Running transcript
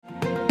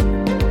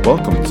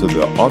Welcome to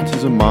the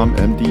Autism Mom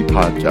MD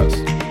podcast,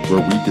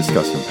 where we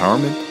discuss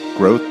empowerment,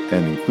 growth,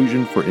 and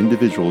inclusion for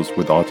individuals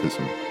with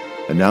autism.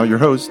 And now your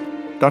host,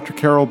 Dr.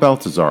 Carol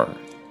Baltazar.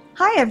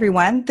 Hi,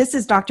 everyone. This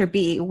is Dr.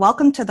 B.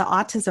 Welcome to the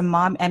Autism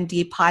Mom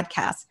MD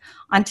podcast.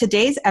 On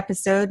today's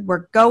episode,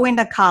 we're going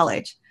to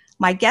college.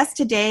 My guest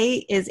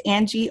today is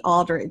Angie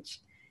Auldridge.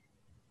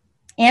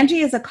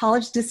 Angie is a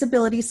college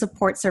disability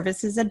support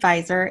services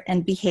advisor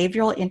and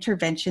behavioral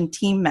intervention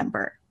team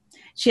member.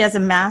 She has a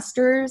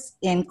master's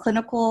in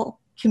clinical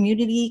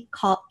community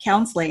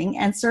counseling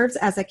and serves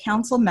as a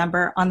council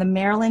member on the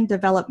Maryland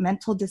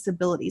Developmental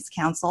Disabilities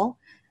Council,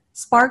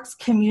 Sparks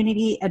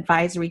Community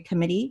Advisory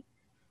Committee,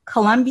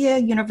 Columbia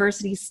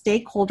University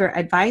Stakeholder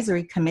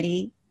Advisory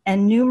Committee,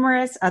 and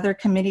numerous other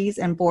committees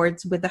and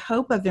boards with the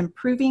hope of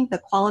improving the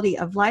quality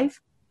of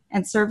life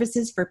and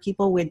services for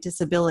people with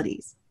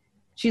disabilities.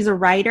 She's a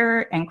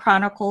writer and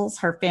chronicles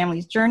her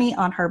family's journey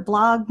on her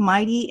blog,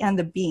 Mighty and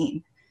the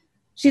Bean.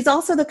 She's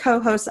also the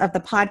co-host of the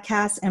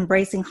podcast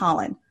Embracing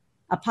Holland,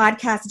 a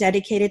podcast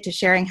dedicated to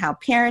sharing how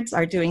parents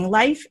are doing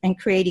life and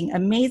creating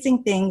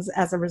amazing things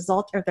as a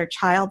result of their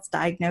child's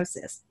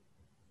diagnosis.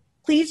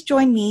 Please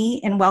join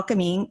me in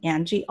welcoming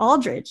Angie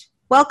Auldridge.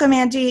 Welcome,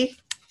 Angie.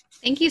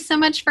 Thank you so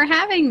much for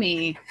having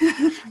me.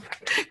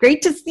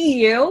 Great to see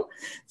you.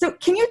 So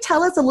can you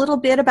tell us a little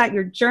bit about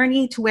your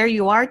journey to where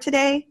you are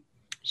today?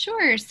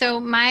 Sure. So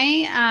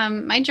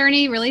my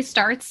journey really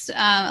starts,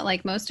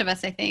 like most of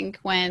us, I think,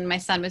 when my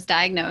son was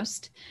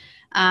diagnosed.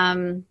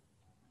 Before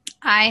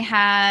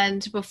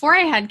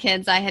I had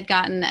kids, I had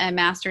gotten a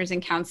master's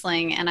in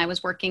counseling and I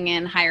was working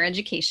in higher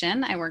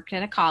education. I worked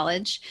at a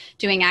college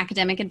doing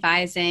academic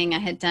advising. I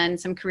had done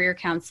some career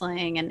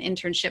counseling and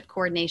internship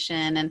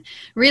coordination and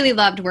really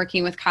loved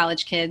working with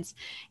college kids.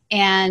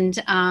 And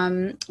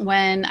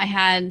when I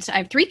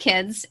have 3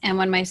 kids, and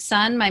when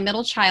my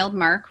middle child,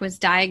 Mark, was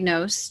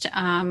diagnosed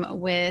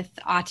with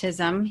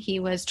autism, he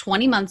was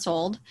 20 months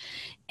old.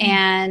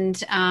 And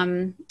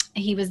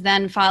he was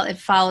then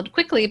followed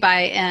quickly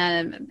by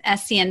an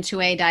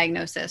SCN2A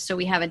diagnosis. So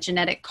we have a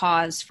genetic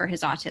cause for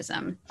his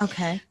autism.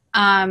 Okay.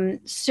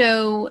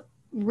 So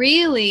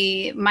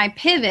really my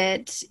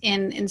pivot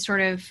in sort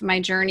of my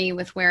journey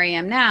with where I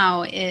am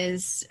now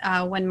is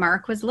when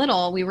Mark was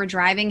little, we were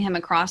driving him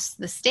across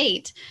the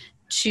state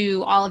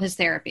to all of his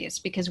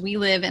therapies because we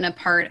live in a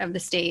part of the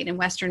state in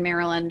Western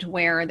Maryland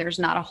where there's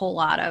not a whole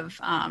lot of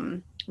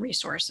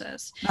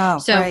resources.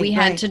 We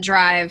had to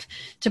drive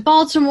to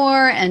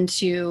Baltimore and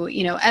to,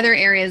 other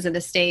areas of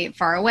the state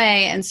far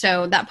away. And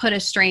so that put a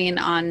strain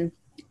on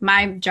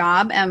my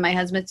job and my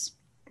husband's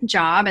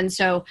job. And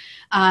so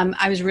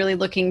I was really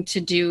looking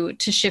to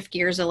shift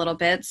gears a little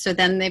bit. So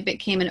then they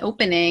became an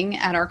opening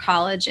at our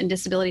college in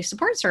disability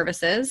support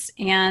services.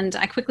 And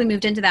I quickly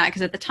moved into that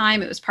because at the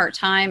time it was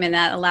part-time and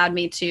that allowed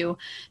me to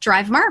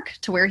drive Mark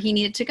to where he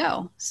needed to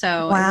go.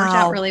 So It worked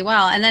out really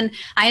well. And then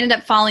I ended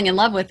up falling in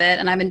love with it.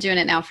 And I've been doing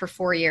it now for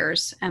 4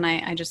 years and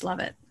I just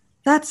love it.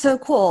 That's so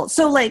cool.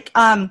 So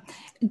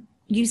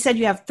you said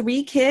you have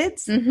 3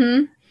 kids?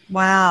 Mm-hmm.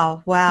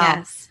 Wow.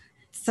 Yes.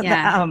 So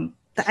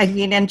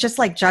and just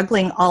like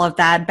juggling all of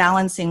that,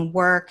 balancing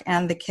work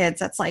and the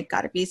kids, that's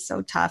got to be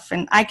so tough.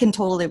 And I can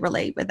totally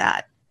relate with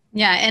that.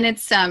 Yeah. And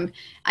it's,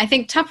 I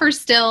think tougher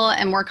still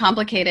and more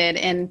complicated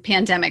in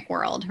pandemic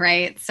world.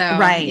 Right. So,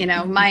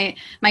 right.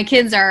 My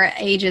kids are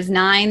ages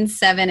 9,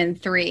 7,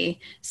 and 3.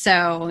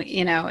 So,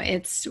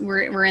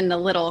 we're in the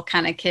little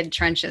kind of kid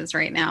trenches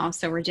right now.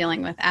 So we're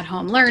dealing with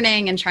at-home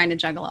learning and trying to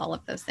juggle all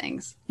of those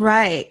things.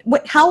 Right.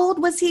 How old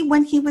was he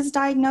when he was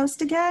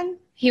diagnosed again?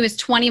 He was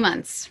 20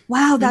 months.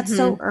 Wow, that's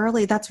so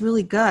early. That's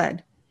really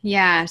good.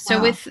 Yeah.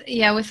 So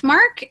with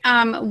Mark,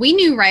 we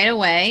knew right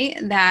away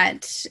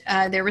that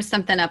there was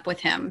something up with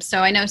him.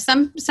 So I know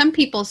some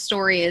people's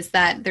story is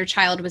that their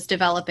child was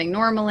developing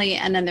normally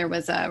and then there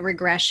was a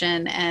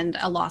regression and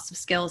a loss of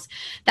skills.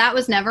 That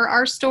was never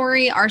our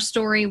story. Our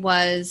story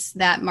was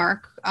that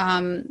Mark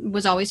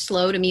was always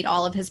slow to meet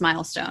all of his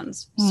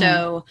milestones.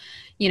 So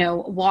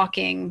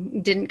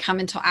walking didn't come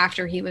until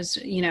after he was,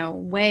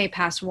 way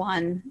past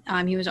 1.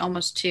 He was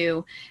almost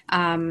 2.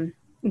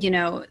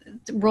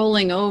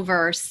 Rolling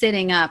over,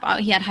 sitting up.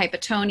 He had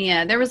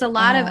hypotonia. There was a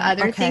lot of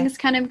other things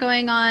kind of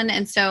going on.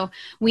 And so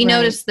we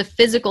noticed the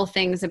physical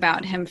things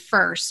about him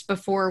first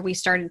before we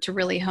started to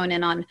really hone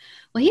in on,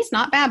 well, he's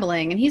not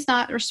babbling and he's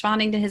not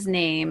responding to his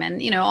name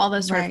and, all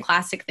those sort of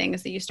classic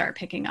things that you start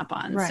picking up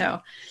on. Right. So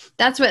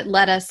that's what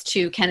led us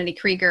to Kennedy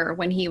Krieger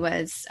when he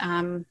was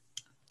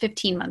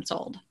 15 months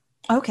old.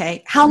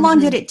 Okay. How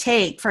long did it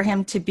take for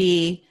him to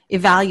be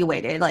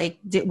evaluated?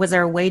 Was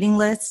there a waiting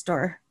list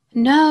or?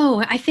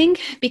 No, I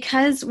think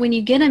because when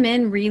you get them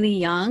in really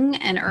young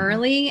and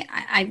early,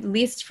 at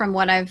least from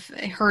what I've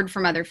heard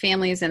from other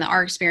families and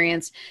our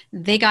experience,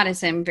 they got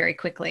us in very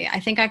quickly. I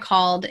think I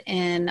called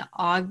in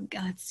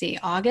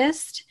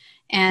August,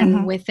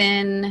 and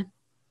within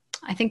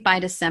I think by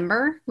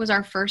December was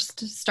our first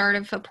start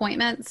of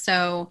appointment.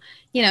 So,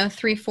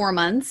 3-4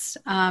 months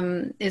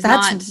is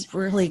That's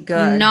really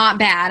good. Not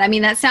bad. I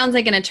mean, that sounds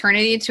like an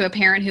eternity to a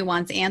parent who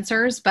wants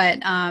answers, but,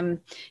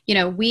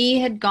 we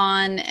had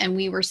gone and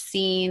we were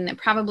seen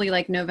probably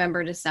like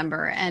November,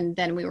 December, and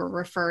then we were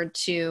referred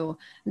to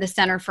the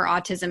Center for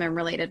Autism and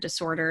Related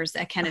Disorders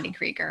at Kennedy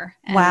Krieger.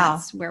 And wow.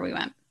 That's where we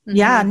went.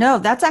 Yeah, no,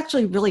 that's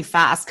actually really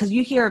fast because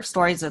you hear of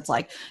stories that's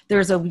like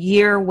there's a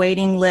year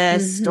waiting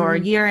list or a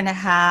year and a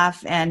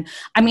half. And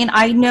I mean,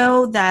 I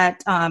know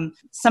that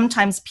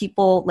sometimes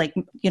people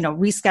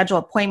reschedule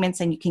appointments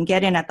and you can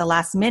get in at the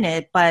last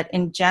minute. But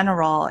in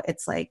general,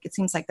 it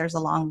seems like there's a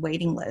long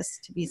waiting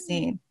list to be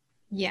seen.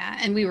 Yeah.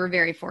 And we were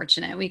very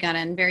fortunate. We got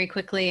in very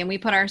quickly and we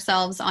put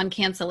ourselves on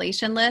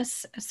cancellation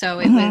lists. So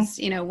it was,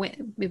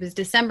 it was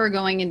December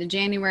going into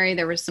January.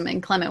 There was some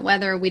inclement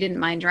weather. We didn't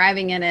mind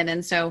driving in it.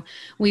 And so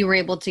we were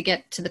able to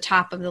get to the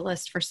top of the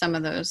list for some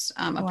of those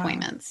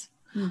appointments.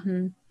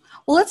 Mm-hmm.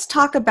 Well, let's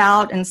talk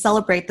about and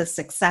celebrate the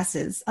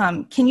successes.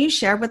 Can you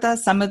share with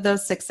us some of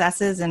those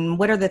successes and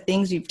what are the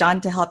things you've done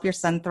to help your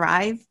son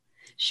thrive?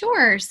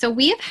 Sure. So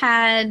we have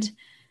had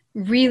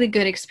really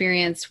good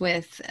experience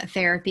with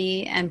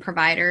therapy and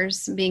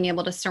providers, being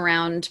able to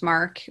surround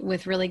Mark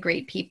with really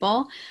great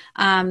people.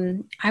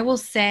 I will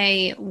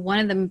say one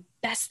of the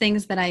best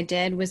things that I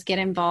did was get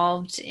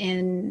involved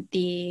in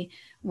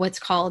what's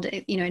called,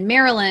 in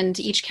Maryland,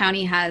 each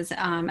county has a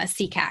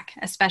CCAC,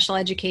 a Special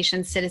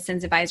Education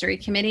Citizens Advisory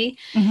Committee.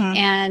 Mm-hmm.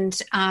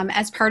 And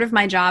as part of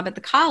my job at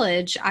the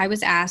college, I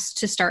was asked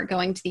to start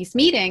going to these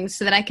meetings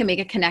so that I can make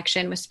a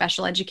connection with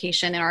special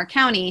education in our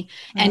county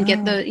and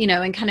get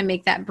and kind of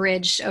make that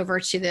bridge over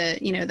to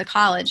the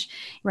college.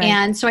 Right.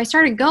 And so I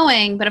started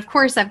going, but of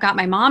course I've got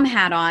my mom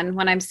hat on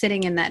when I'm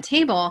sitting in that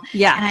table.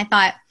 Yeah. And I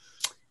thought,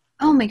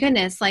 oh my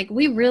goodness,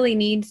 we really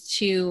need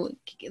to,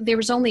 there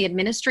was only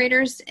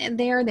administrators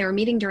there. They were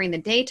meeting during the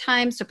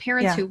daytime. So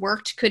parents who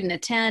worked couldn't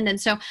attend.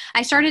 And so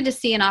I started to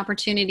see an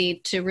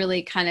opportunity to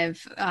really kind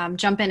of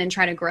jump in and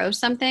try to grow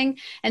something.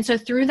 And so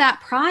through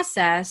that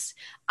process,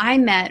 I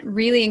met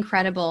really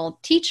incredible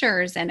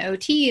teachers and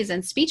OTs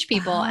and speech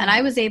people. And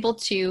I was able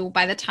to,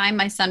 by the time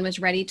my son was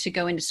ready to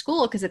go into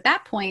school, because at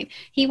that point,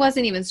 he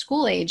wasn't even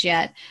school age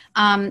yet,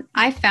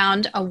 I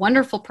found a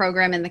wonderful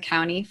program in the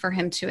county for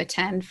him to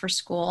attend for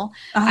school.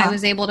 I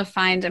was able to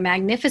find a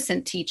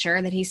magnificent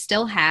teacher that he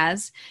still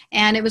has.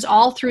 And it was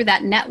all through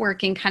that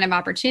networking kind of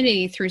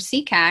opportunity through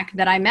CCAC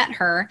that I met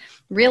her,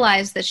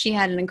 realized that she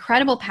had an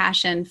incredible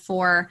passion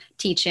for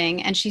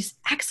teaching, and she's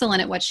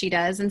excellent at what she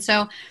does. And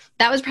so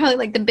that was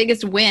probably the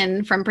biggest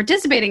win from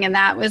participating in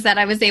that, was that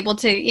I was able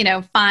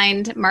to,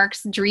 find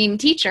Mark's dream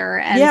teacher.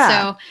 And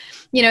so,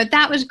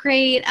 that was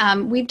great.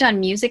 We've done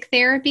music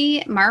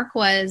therapy. Mark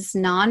was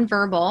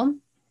nonverbal.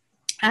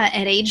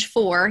 At age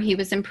 4, he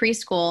was in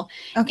preschool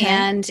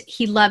and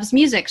he loves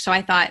music. So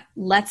I thought,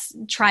 let's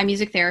try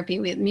music therapy.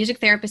 Music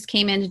therapist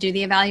came in to do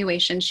the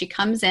evaluation. She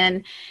comes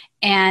in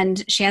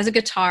and she has a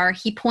guitar.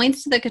 He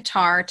points to the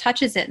guitar,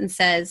 touches it and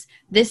says,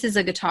 "This is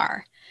a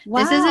guitar."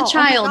 Wow. This is a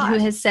child who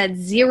has said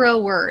 0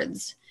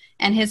 words.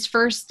 And he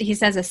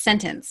says a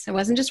sentence. It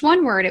wasn't just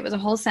one word. It was a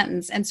whole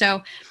sentence. And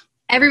so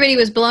everybody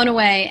was blown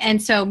away.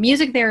 And so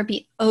music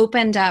therapy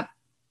opened up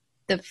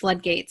the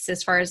floodgates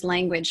as far as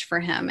language for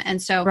him. And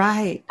so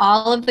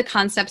all of the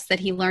concepts that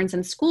he learns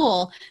in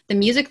school, the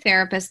music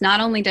therapist,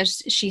 not only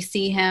does she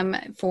see him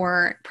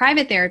for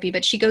private therapy,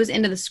 but she goes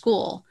into the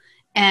school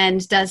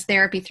and does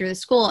therapy through the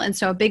school. And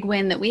so a big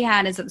win that we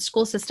had is that the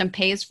school system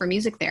pays for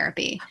music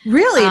therapy.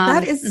 Really?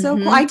 That is so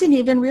cool. I didn't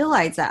even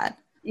realize that.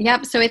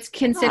 Yep. So it's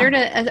considered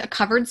a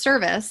covered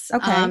service.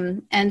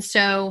 And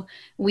so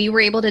we were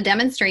able to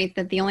demonstrate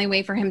that the only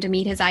way for him to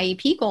meet his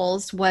IEP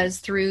goals was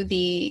through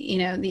the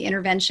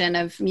intervention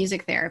of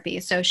music therapy.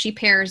 So she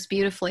pairs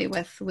beautifully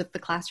with the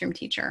classroom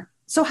teacher.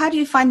 So how do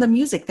you find the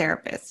music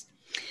therapist?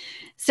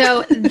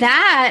 So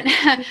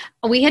that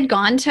we had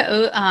gone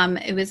to,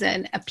 it was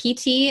a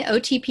PT,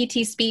 OT,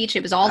 PT speech.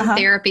 It was all the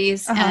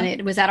therapies and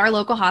it was at our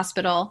local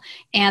hospital.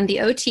 And the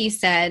OT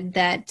said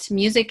that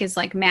music is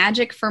like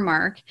magic for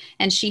Mark.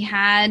 And she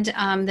had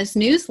this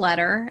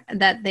newsletter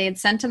that they had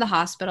sent to the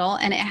hospital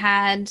and it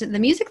had the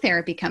music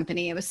therapy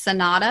company. It was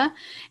Sonata.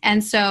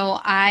 And so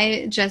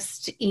I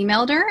just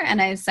emailed her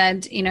and I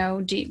said,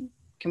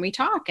 can we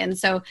talk? And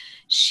so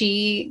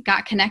she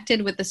got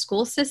connected with the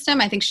school system.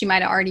 I think she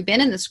might have already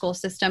been in the school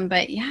system,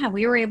 but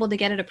we were able to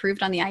get it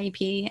approved on the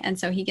IEP. And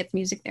so he gets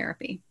music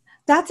therapy.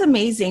 That's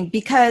amazing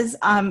because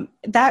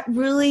that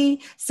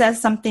really says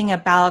something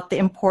about the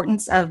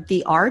importance of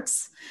the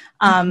arts.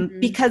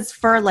 Because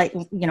for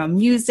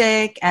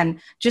music and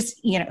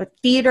just,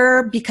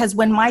 theater, because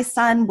when my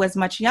son was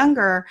much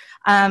younger,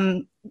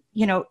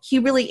 he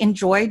really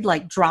enjoyed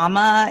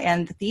drama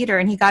and the theater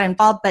and he got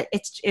involved, but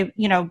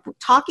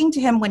talking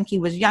to him when he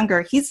was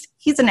younger, he's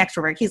an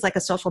extrovert. He's like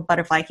a social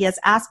butterfly. He has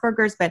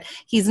Asperger's, but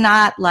he's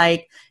not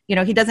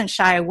he doesn't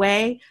shy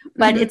away,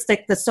 but it's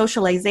the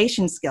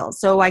socialization skills.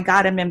 So I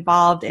got him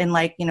involved in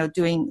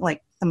doing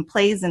some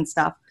plays and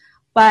stuff.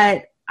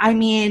 But I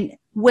mean,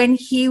 when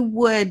he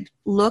would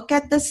look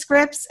at the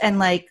scripts and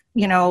like,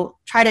 you know,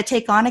 try to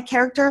take on a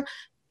character,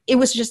 it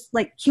was just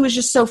like, he was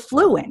just so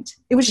fluent.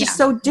 It was just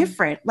so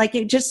different. Like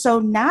it just so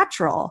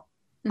natural.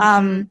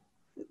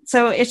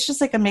 So it's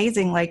just like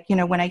amazing. Like, you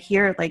know, when I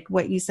hear like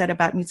what you said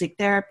about music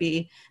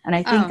therapy and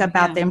I think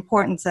about the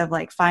importance of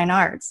like fine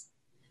arts.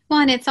 Well,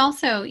 and it's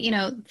also, you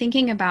know,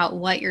 thinking about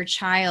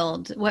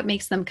what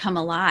makes them come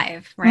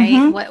alive,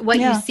 right? What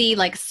you see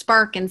like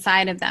spark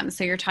inside of them.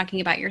 So you're talking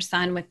about your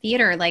son with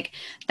theater, like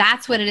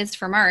that's what it is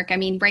for Mark. I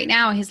mean, right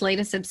now his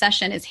latest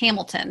obsession is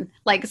Hamilton.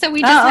 Like, so we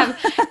just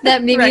have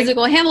the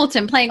musical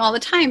Hamilton playing all the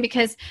time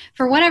because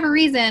for whatever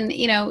reason,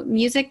 you know,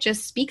 music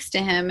just speaks to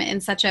him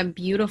in such a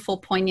beautiful,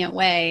 poignant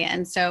way.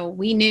 And so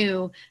we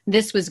knew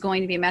this was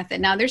going to be a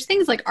method. Now there's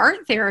things like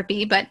art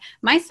therapy, but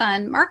my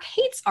son, Mark,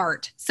 hates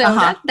art. So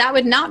that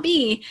would not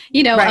be,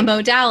 you know, a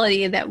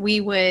modality that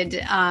we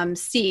would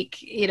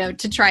seek, you know,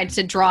 to try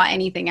to draw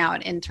anything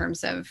out in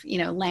terms of, you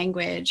know,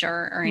 language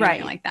or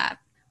anything like that.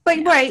 But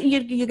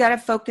you got to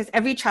focus.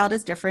 Every child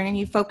is different, and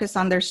you focus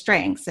on their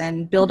strengths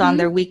and build on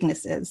their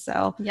weaknesses.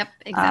 So, yep,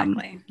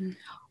 exactly.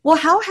 Well,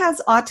 how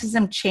has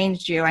autism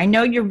changed you? I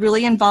know you're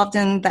really involved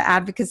in the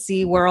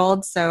advocacy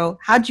world. So,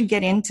 how'd you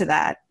get into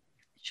that?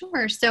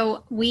 Sure.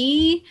 So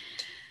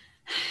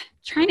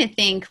trying to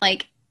think,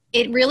 like,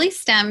 it really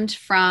stemmed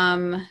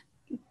from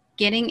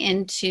getting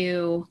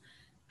into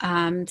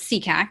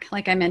CCAC,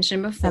 like I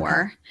mentioned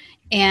before.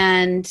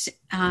 And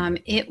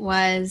it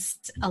was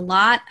a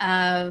lot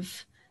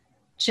of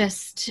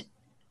just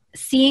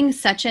seeing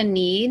such a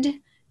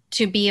need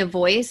to be a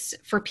voice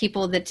for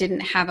people that didn't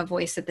have a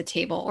voice at the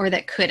table or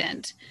that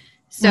couldn't.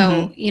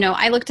 So, you know,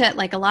 I looked at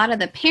like a lot of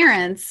the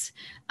parents,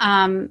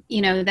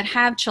 you know, that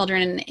have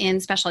children in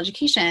special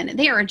education,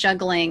 they are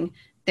juggling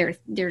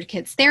their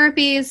kids'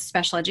 therapies,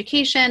 special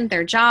education,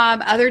 their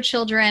job, other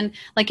children.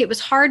 Like it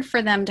was hard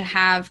for them to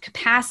have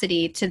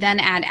capacity to then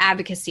add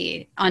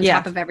advocacy on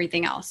top of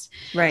everything else.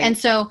 Right. And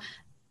so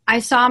I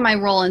saw my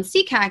role in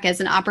CCAC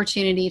as an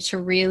opportunity to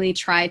really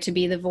try to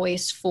be the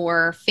voice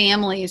for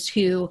families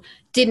who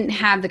didn't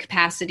have the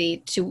capacity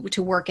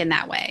to work in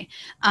that way.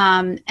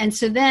 And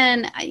so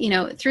then, you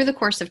know, through the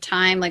course of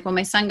time, like when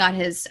my son got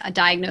his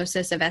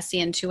diagnosis of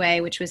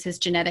SCN2A, which was his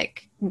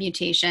genetic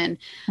mutation,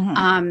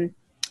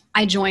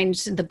 I joined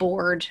the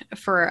board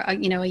for a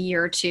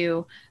year or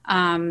two,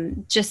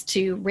 just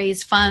to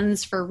raise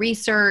funds for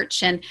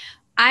research. And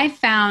I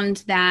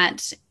found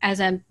that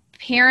as a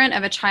parent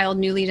of a child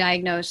newly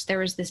diagnosed, there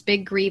was this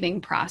big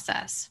grieving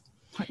process.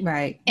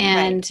 Right.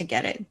 And to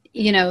get it,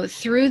 you know,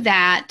 through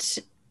that,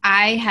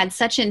 I had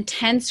such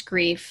intense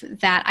grief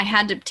that I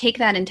had to take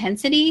that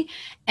intensity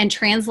and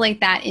translate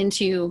that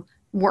into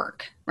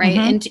work, right?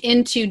 And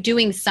into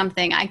doing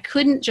something. I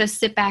couldn't just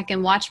sit back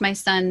and watch my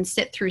son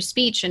sit through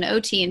speech and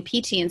OT and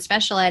PT and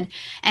special ed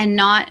and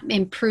not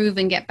improve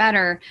and get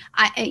better.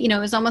 It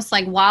was almost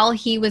like while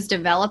he was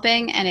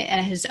developing and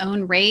at his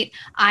own rate,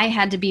 I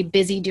had to be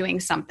busy doing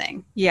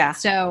something. Yeah.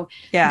 So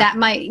so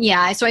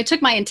I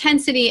took my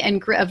intensity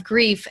of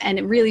grief and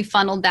it really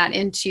funneled that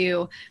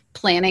into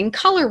planning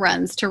color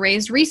runs to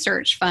raise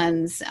research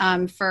funds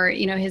for,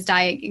 his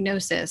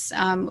diagnosis.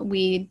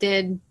 We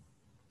did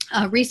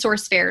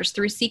resource fairs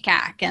through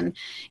CCAC. And,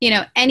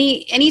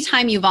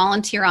 anytime you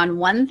volunteer on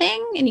one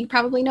thing, and you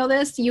probably know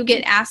this, you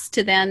get asked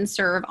to then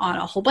serve on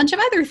a whole bunch of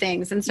other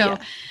things. And so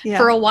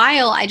for a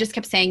while, I just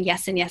kept saying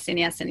yes and yes and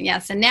yes and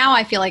yes. And now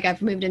I feel like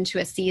I've moved into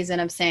a season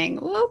of saying,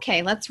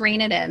 okay, let's rein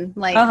it in.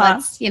 Like,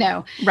 let's,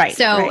 Right.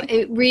 So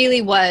it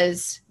really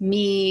was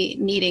me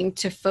needing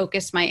to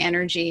focus my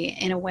energy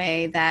in a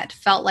way that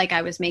felt like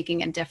I was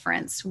making a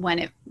difference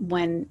when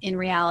in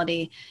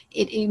reality,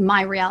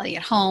 my reality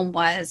at home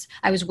was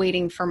I was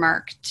waiting for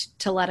Mark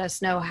to let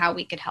us know how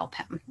we could help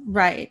him.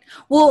 Right.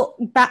 Well,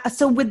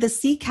 so with the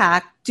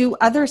CCAC, do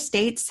other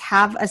states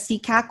have a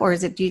CCAC, or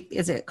is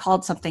it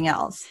called something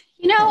else?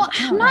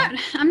 I'm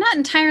not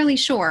entirely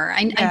sure.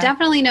 I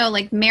definitely know,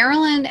 like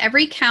Maryland,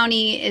 every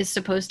county is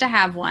supposed to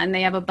have one.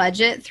 They have a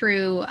budget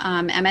through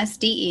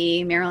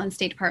MSDE, Maryland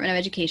State Department of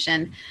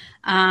Education.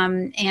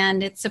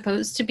 And it's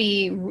supposed to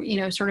be,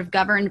 sort of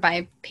governed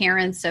by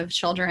parents of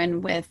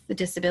children with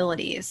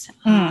disabilities.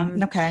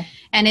 Okay.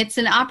 And it's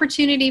an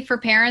opportunity for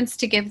parents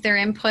to give their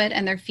input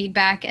and their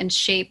feedback and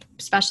shape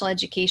special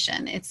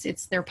education.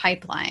 It's their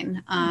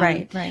pipeline.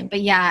 Right.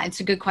 But yeah, it's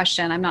a good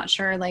question. I'm not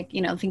sure,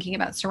 thinking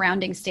about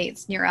surrounding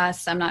states near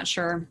us, I'm not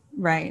sure.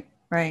 Right.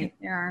 There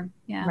are.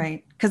 Yeah.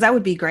 Right. Because that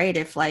would be great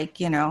if and,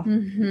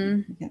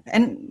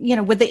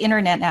 with the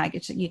internet now,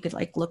 you could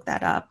look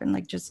that up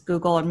and just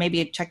Google or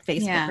maybe check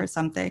Facebook or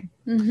something.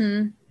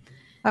 Mm-hmm.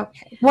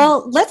 Okay.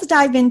 Well, let's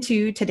dive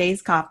into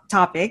today's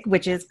topic,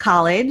 which is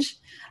college.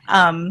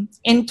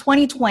 In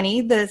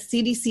 2020, the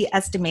CDC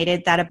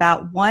estimated that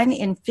about 1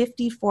 in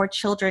 54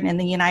 children in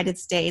the United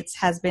States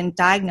has been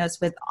diagnosed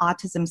with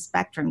autism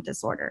spectrum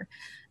disorder.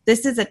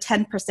 This is a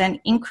 10%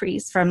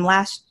 increase from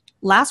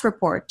last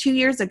report 2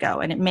 years ago,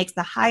 and it makes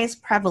the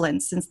highest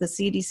prevalence since the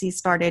CDC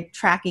started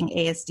tracking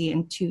ASD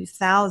in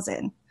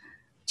 2000.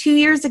 2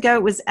 years ago,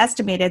 it was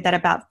estimated that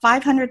about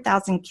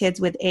 500,000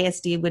 kids with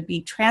ASD would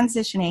be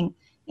transitioning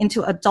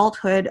into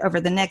adulthood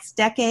over the next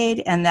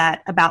decade, and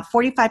that about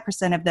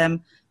 45% of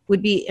them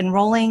would be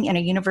enrolling in a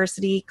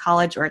university,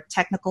 college, or a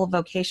technical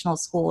vocational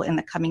school in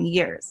the coming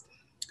years.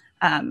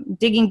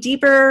 Digging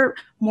deeper,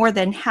 more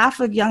than half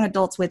of young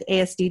adults with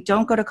ASD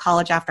don't go to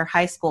college after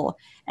high school.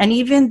 And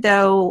even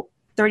though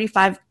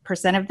 35%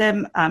 of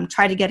them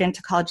try to get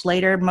into college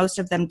later, most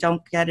of them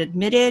don't get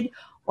admitted,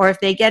 or if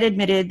they get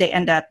admitted, they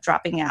end up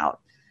dropping out.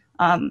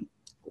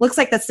 Looks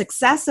like the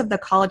success of the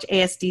college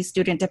ASD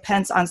student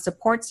depends on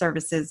support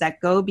services that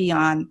go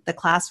beyond the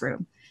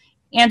classroom.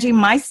 Angie,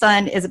 my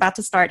son is about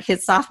to start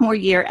his sophomore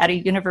year at a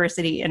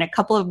university in a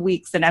couple of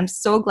weeks, and I'm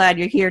so glad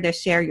you're here to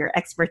share your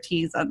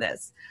expertise on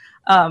this.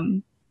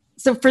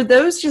 So for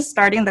those just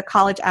starting the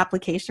college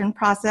application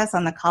process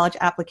on the college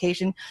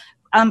application,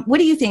 what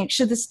do you think?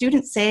 Should the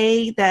student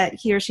say that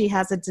he or she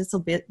has a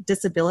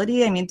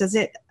disability? I mean, does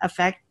it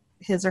affect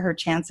his or her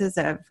chances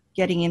of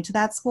getting into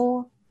that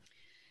school?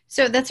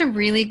 So that's a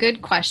really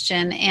good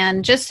question.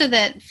 And just so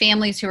that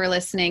families who are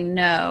listening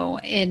know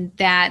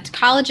that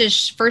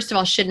colleges, first of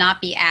all, should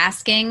not be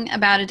asking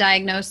about a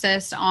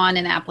diagnosis on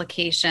an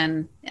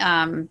application.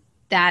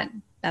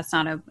 That's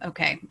not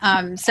okay.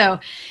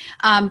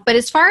 But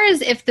as far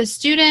as if the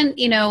student,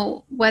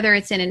 whether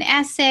it's in an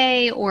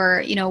essay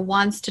or,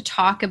 wants to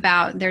talk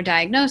about their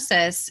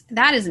diagnosis,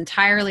 that is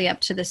entirely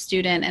up to the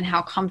student and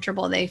how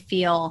comfortable they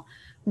feel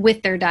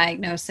with their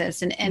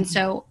diagnosis. And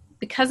so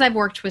because I've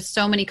worked with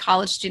so many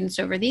college students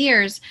over the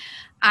years,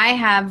 I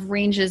have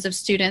ranges of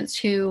students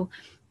who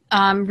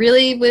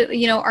really,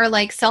 are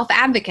like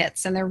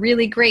self-advocates, and they're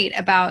really great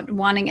about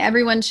wanting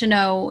everyone to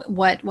know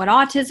what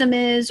autism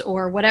is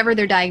or whatever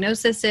their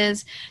diagnosis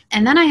is.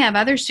 And then I have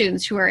other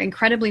students who are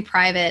incredibly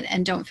private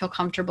and don't feel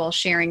comfortable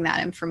sharing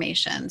that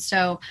information.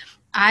 So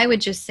I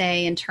would just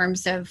say, in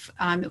terms of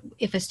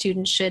if a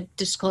student should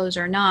disclose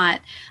or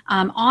not,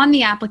 on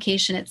the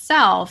application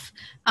itself,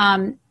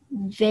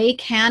 they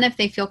can if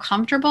they feel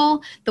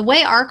comfortable. The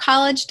way our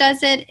college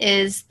does it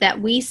is that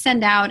we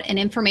send out an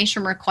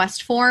information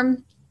request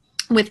form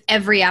with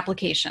every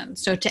application.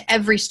 So to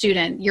every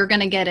student, you're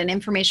going to get an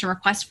information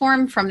request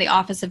form from the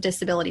Office of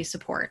Disability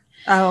Support.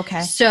 Oh,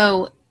 okay.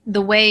 So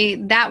the way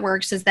that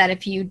works is that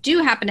if you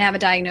do happen to have a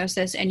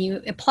diagnosis and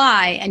you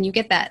apply and you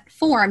get that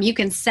form, you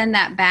can send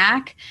that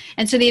back.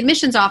 And so the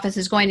admissions office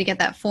is going to get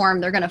that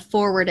form. They're going to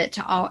forward it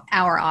to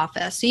our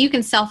office. So you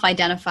can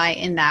self-identify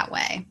in that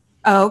way.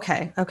 Oh,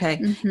 okay. Okay.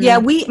 Mm-hmm. Yeah,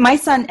 my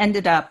son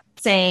ended up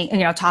saying,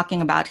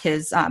 talking about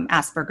his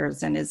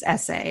Asperger's in his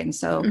essay. And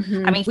so,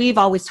 I mean, we've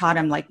always taught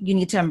him, like, you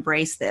need to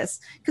embrace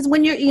this, because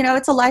when you're,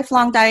 it's a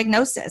lifelong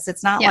diagnosis.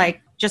 It's not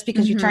like just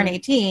because you turn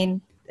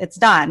 18, it's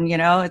done,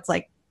 it's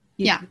like,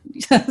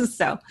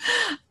 So,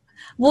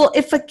 well,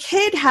 if a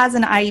kid has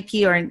an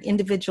IEP or an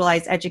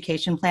individualized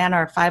education plan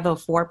or a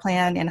 504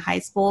 plan in high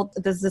school,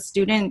 does the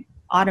student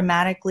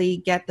automatically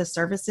get the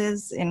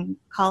services in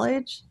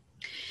college?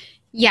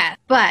 Yeah,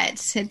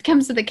 but it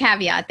comes with a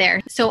caveat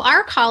there. So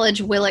our college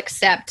will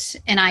accept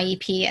an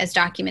IEP as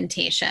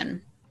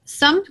documentation.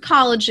 Some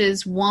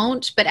colleges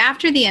won't, but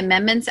after the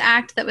Amendments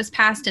Act that was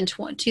passed in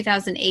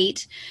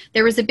 2008,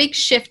 there was a big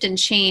shift and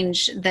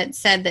change that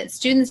said that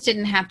students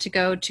didn't have to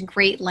go to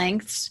great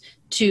lengths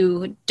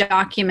to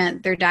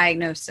document their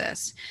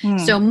diagnosis.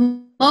 So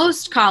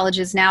most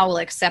colleges now will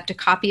accept a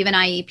copy of an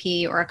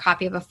IEP or a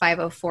copy of a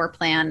 504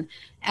 plan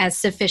as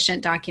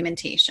sufficient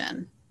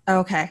documentation.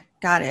 Okay.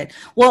 Got it.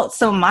 Well,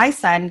 so my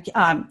son,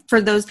 for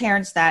those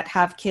parents that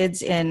have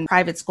kids in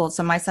private school,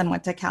 so my son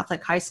went to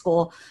Catholic high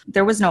school,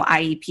 there was no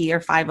IEP or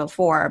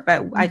 504,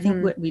 but I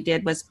think what we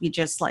did was we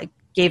just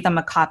gave them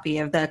a copy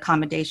of the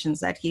accommodations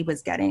that he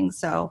was getting.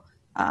 So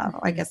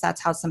I guess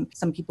that's how some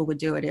people would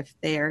do it if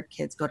their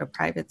kids go to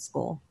private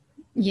school.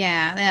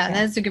 Yeah,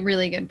 that's a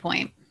really good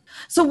point.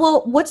 So,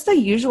 well, what's the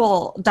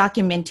usual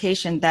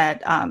documentation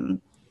that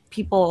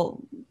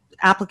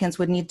applicants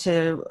would need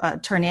to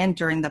turn in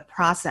during the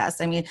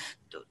process? I mean,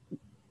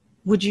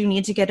 would you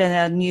need to get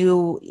a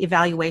new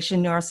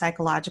evaluation,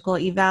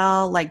 neuropsychological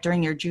eval, like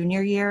during your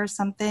junior year or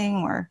something,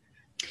 or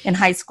in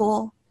high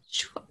school?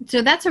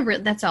 So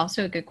that's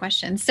also a good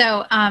question.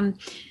 So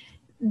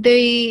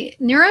the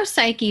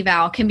neuropsych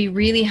eval can be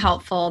really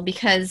helpful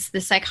because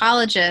the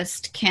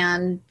psychologist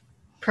can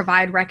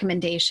provide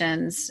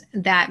recommendations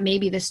that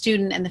maybe the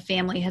student and the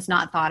family has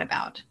not thought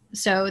about.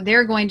 So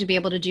they're going to be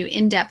able to do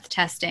in-depth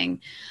testing.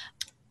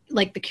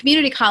 Like the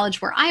community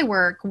college where I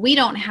work, we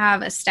don't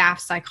have a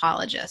staff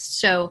psychologist.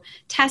 So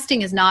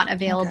testing is not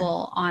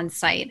available on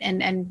site.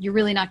 And you're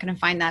really not going to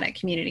find that at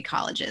community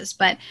colleges.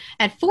 But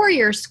at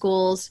four-year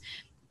schools,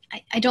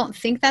 I don't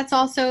think that's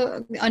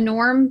also a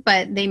norm,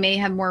 but they may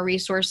have more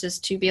resources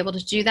to be able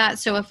to do that.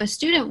 So if a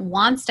student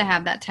wants to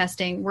have that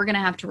testing, we're going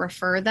to have to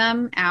refer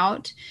them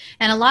out.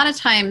 And a lot of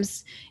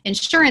times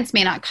insurance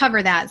may not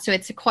cover that. So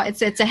it's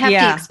a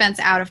hefty expense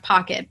out of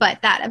pocket,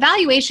 but that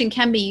evaluation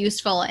can be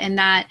useful in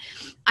that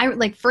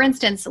for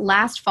instance,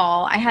 last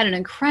fall, I had an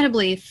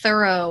incredibly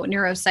thorough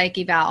neuropsych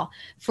eval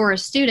for a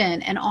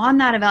student. And on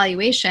that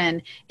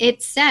evaluation,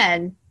 it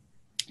said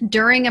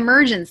during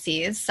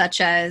emergencies, such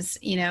as,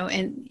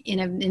 in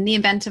the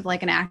event of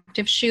like an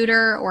active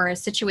shooter or a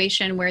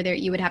situation where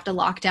you would have to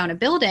lock down a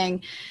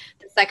building,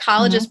 the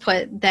psychologist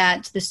put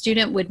that the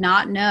student would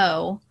not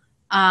know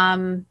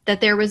that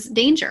there was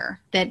danger,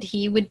 that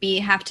he would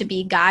have to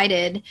be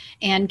guided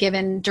and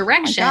given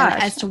direction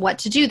as to what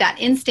to do. That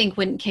instinct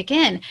wouldn't kick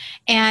in.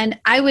 And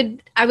I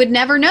would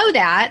never know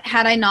that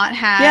had I not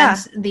had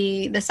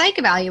the psych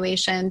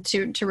evaluation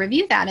to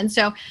review that. And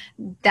so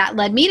that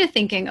led me to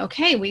thinking,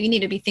 okay, we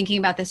need to be thinking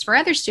about this for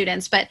other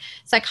students. But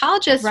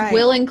psychologists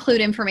will include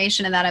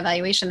information in that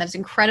evaluation that's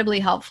incredibly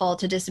helpful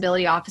to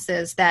disability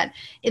offices, that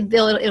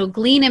it'll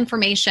glean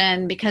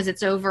information because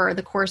it's over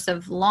the course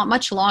of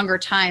much longer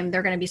time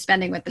they're going to be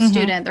spending with the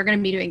student. They're going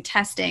to be doing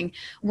testing.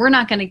 We're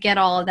not going to get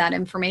all of that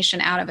information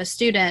out of a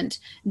student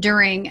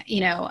during,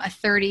 a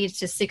 30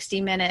 to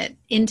 60 minute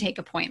intake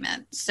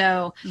appointment.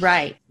 So,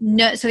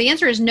 no. So the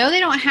answer is no, they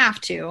don't have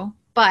to.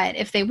 But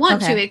if they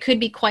want to, it could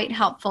be quite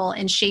helpful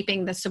in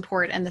shaping the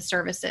support and the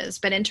services.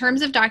 But in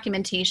terms of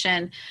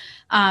documentation,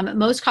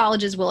 most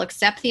colleges will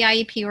accept the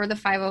IEP or the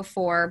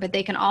 504, but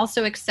they can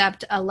also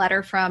accept a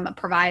letter from a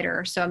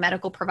provider, so a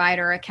medical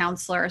provider, a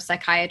counselor, a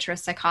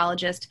psychiatrist,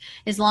 psychologist,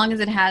 as long as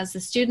it has the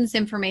student's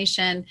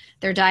information,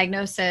 their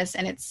diagnosis,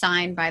 and it's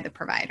signed by the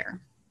provider.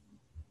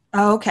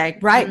 Okay,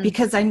 right.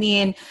 Because I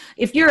mean,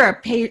 if you're a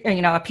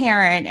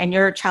parent and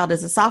your child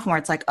is a sophomore,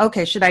 it's like,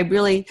 okay, should I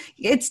really?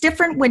 It's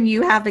different when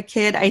you have a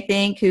kid, I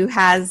think, who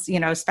has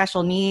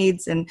special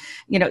needs, and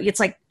it's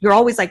like you're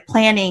always like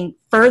planning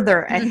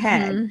further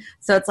ahead.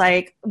 So it's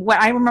like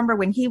what I remember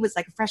when he was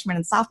like a freshman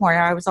and sophomore,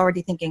 I was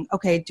already thinking,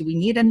 okay, do we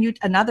need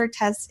another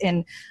test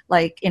in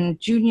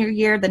junior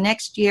year, the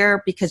next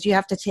year, because you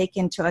have to take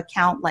into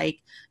account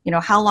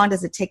how long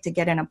does it take to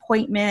get an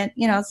appointment,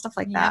 stuff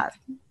like that.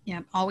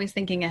 Yeah, always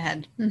thinking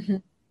ahead.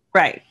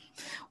 Right.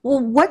 Well,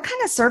 what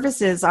kind of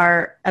services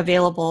are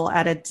available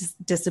at a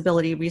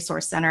disability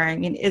resource center? I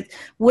mean,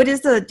 what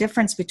is the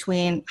difference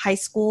between high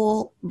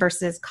school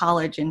versus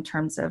college in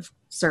terms of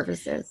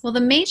services? Well, the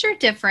major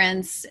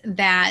difference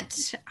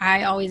that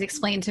I always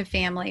explain to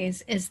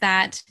families is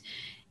that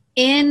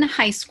in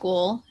high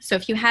school, so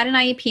if you had an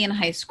IEP in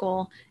high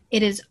school,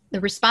 it is the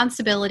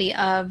responsibility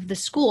of the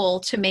school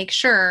to make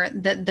sure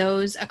that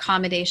those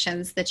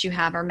accommodations that you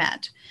have are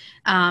met.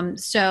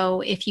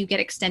 So if you get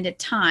extended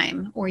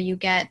time, or you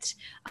get,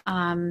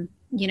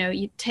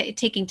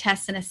 taking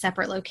tests in a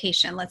separate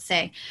location, let's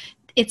say,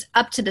 it's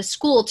up to the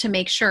school to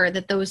make sure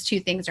that those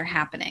two things are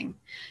happening.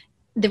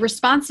 The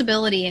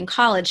responsibility in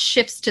college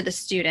shifts to the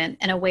student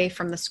and away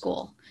from the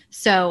school.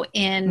 So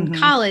in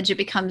college, it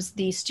becomes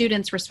the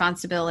student's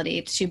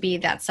responsibility to be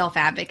that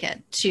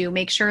self-advocate, to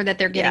make sure that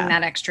they're getting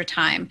that extra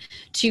time,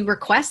 to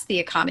request the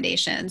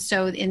accommodation.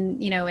 So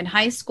in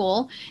high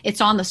school,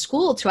 it's on the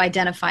school to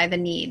identify the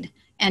need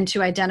and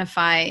to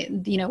identify,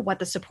 what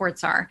the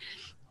supports are.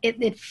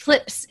 It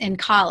flips in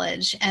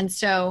college. And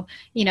so,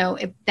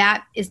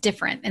 that is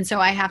different. And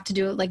so I have to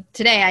do it, like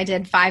today I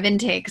did 5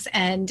 intakes,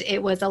 and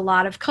it was a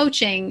lot of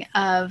coaching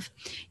of,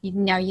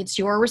 now it's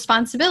your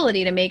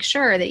responsibility to make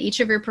sure that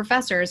each of your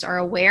professors are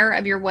aware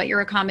of what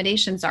your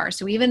accommodations are.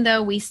 So even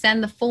though we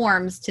send the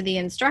forms to the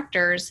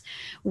instructors,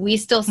 we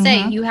still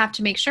say you have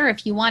to make sure,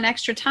 if you want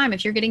extra time,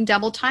 if you're getting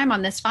double time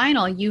on this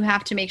final, you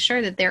have to make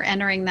sure that they're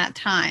entering that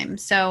time.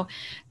 So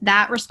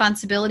that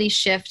responsibility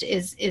shift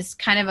is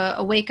kind of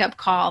a wake-up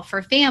call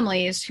for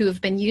families who have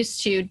been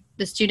used to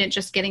the student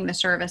just getting the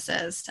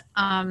services.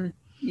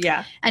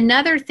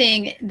 Another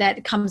thing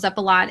that comes up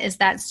a lot is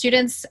that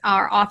students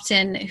are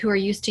often who are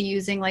used to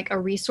using like a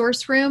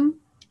resource room.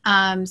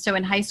 So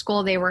in high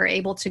school, they were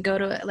able to go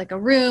to like a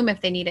room if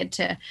they needed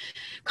to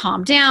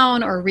calm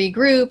down or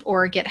regroup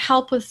or get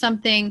help with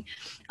something.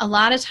 A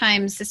lot of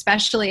times,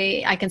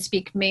 especially I can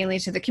speak mainly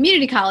to the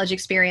community college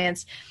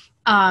experience,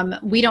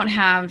 we don't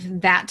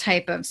have that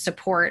type of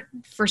support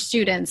for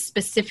students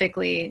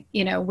specifically,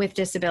 with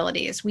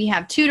disabilities. We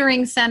have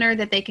tutoring center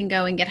that they can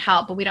go and get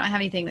help, but we don't have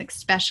anything like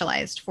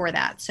specialized for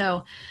that.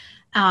 So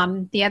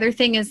the other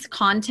thing is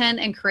content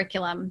and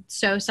curriculum.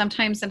 So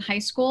sometimes in high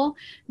school,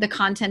 the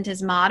content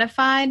is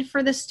modified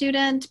for the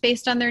student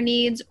based on their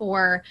needs,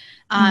 or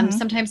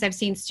sometimes I've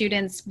seen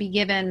students be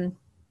given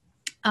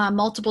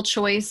multiple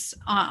choice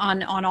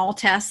on all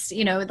tests,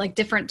 like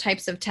different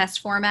types of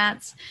test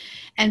formats.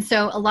 And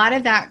so a lot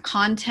of that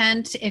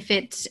content, if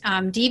it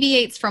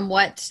deviates from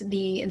what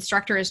the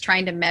instructor is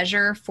trying to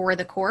measure for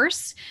the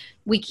course,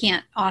 we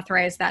can't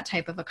authorize that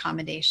type of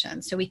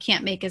accommodation. So we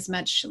can't make as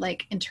much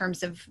like in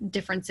terms of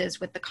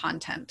differences with the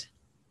content.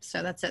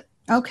 So that's it.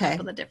 Okay.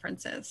 For the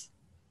differences.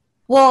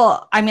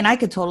 Well, I mean,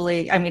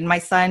 my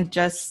son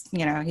just,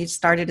 he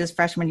started his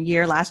freshman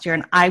year last year,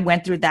 and I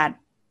went through that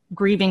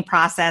grieving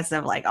process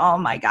of like, oh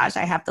my gosh,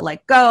 I have to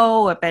let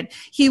go. But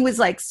he was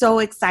like so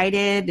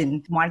excited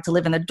and wanted to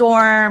live in the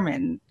dorm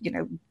and,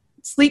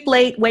 sleep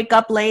late, wake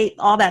up late,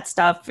 all that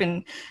stuff.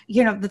 And,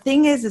 the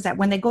thing is that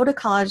when they go to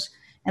college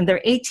and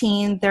they're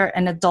 18, they're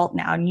an adult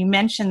now. And you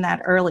mentioned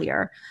that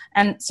earlier.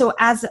 And so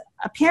as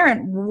a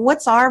parent,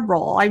 what's our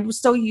role? I was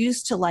so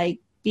used to like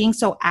being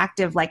so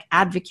active, like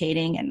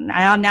advocating. And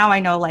now I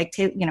know, like,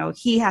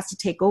 he has to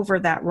take over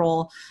that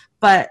role.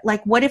 But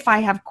like, what if I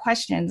have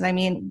questions? I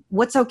mean,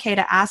 what's okay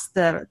to ask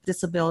the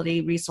disability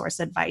resource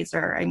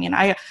advisor? I mean,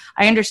 I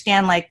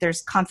understand like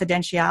there's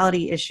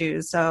confidentiality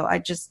issues. So I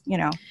just,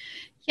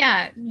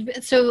 Yeah.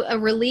 So a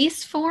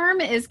release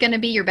form is going to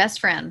be your best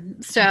friend.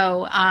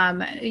 So,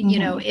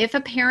 if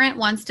a parent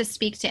wants to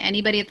speak to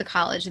anybody at the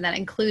college, and that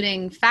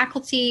including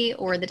faculty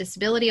or the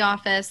disability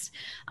office,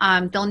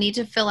 they'll need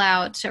to fill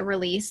out a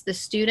release. The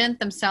student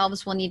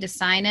themselves will need to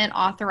sign it,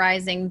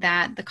 authorizing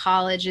that the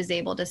college is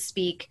able to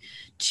speak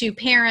to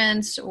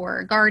parents or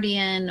a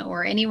guardian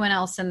or anyone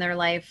else in their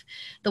life.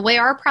 The way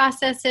our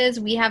process is,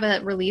 we have a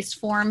release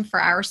form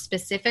for our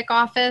specific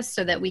office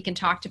so that we can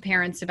talk to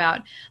parents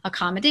about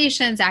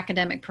accommodations,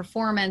 academic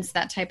performance,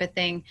 that type of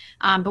thing.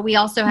 But we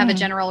also have a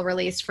general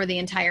release for the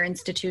entire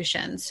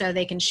institution. So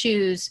they can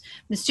choose,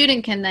 the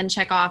student can then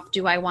check off,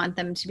 do I want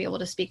them to be able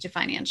to speak to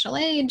financial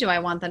aid? Do I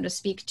want them to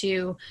speak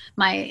to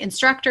my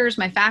instructors,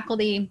 my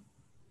faculty?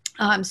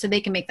 So they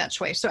can make that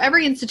choice. So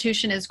every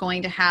institution is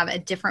going to have a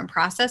different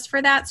process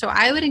for that. So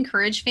I would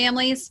encourage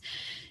families,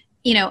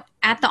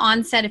 at the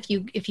onset,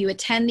 if you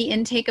attend the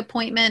intake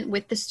appointment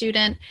with the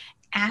student,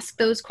 ask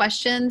those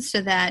questions so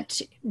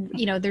that,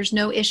 there's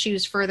no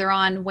issues further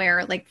on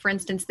where, like, for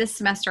instance, this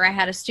semester I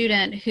had a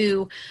student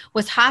who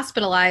was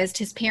hospitalized.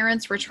 His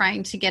parents were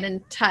trying to get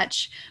in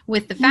touch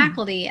with the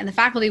faculty, and the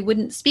faculty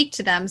wouldn't speak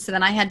to them. So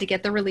then I had to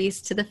get the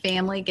release to the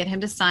family, get him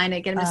to sign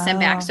it, get him to send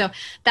back. So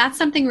that's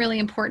something really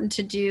important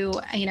to do,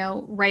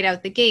 right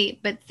out the gate.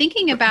 But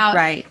thinking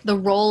about the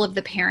role of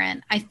the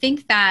parent, I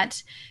think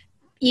that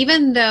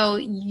even though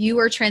you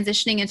are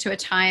transitioning into a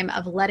time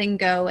of letting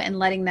go and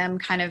letting them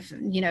kind of,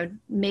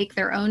 make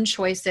their own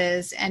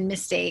choices and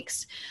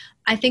mistakes,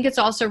 I think it's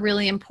also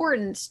really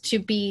important to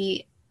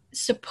be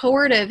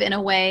supportive in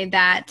a way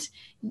that,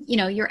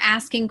 you're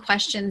asking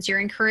questions, you're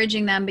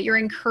encouraging them, but you're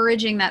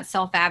encouraging that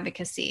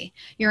self-advocacy.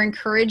 You're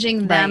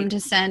encouraging them to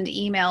send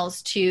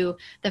emails to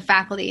the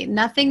faculty.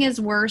 Nothing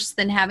is worse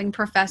than having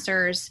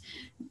professors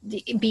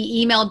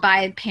be emailed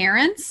by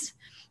parents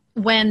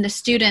when the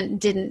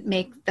student didn't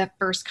make the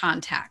first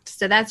contact.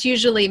 So that's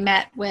usually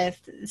met with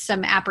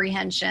some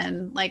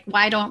apprehension, like,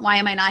 why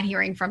am I not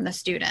hearing from the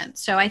student?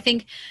 So I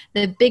think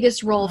the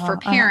biggest role for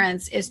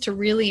parents is to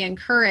really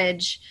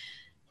encourage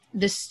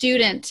the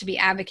student to be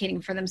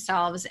advocating for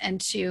themselves, and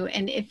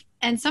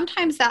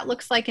sometimes that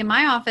looks like, in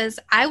my office,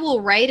 I will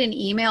write an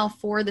email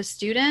for the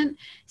student,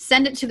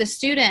 send it to the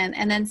student,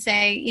 and then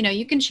say,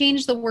 you can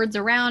change the words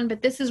around,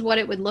 but this is what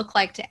it would look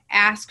like to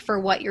ask for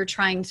what you're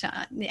trying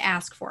to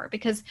ask for.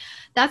 Because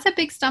that's a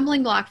big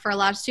stumbling block for a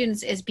lot of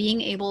students, is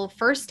being able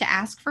first to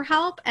ask for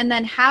help and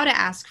then how to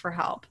ask for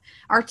help.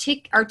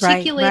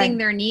 Articulating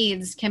their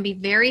needs can be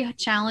very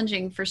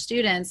challenging for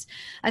students,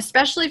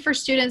 especially for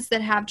students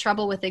that have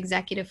trouble with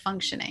executive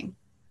functioning.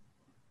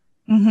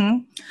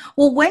 Mm-hmm.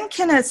 Well, when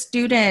can a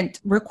student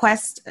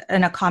request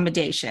an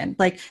accommodation?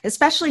 Like,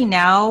 especially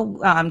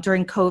now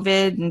during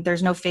COVID and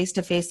there's no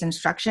face-to-face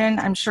instruction,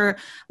 I'm sure,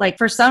 like,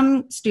 for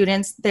some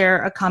students,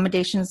 their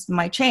accommodations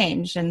might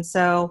change. And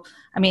so,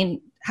 I mean,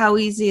 how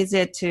easy is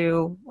it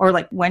or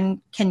like,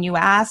 when can you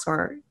ask,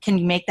 or can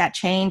you make that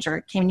change,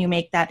 or can you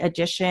make that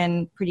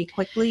addition pretty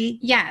quickly?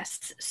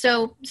 Yes.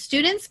 So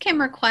students can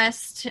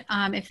request,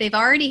 if they've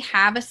already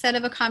have a set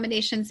of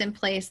accommodations in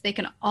place, they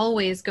can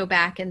always go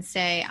back and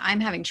say, I'm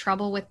having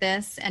trouble with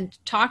this, and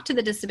talk to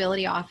the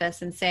disability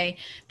office and say,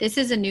 this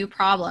is a new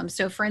problem.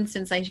 So for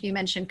instance, like you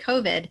mentioned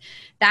COVID,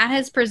 that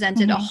has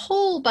presented a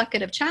whole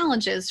bucket of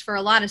challenges for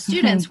a lot of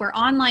students where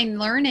online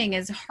learning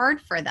is hard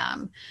for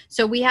them.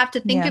 So we have to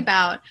think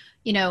about,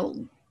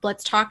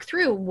 let's talk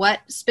through what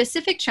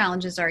specific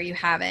challenges are you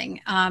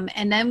having?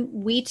 And then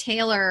we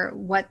tailor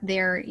what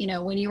they're,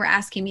 when you were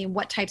asking me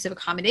what types of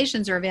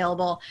accommodations are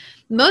available,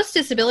 most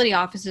disability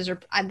offices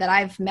that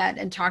I've met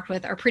and talked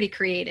with are pretty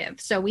creative.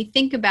 So we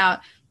think about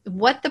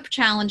what the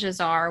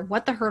challenges are,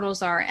 what the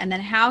hurdles are, and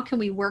then how can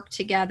we work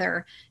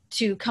together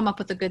to come up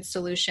with a good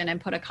solution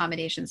and put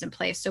accommodations in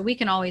place. So we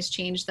can always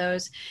change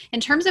those. In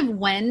terms of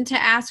when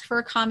to ask for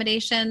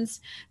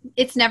accommodations,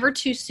 it's never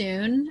too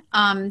soon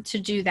to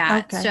do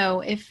that. Okay.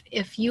 So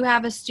if you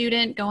have a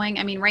student going,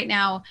 I mean, right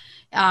now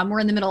we're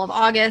in the middle of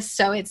August,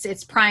 so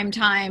it's prime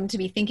time to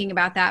be thinking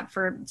about that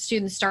for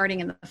students starting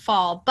in the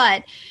fall.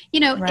 But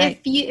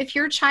if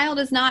your child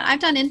is not, I've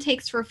done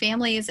intakes for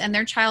families and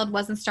their child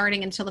wasn't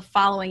starting until the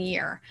following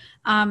year.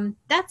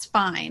 That's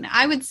fine.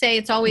 I would say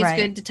it's always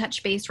good to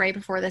touch base right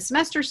before the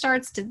semester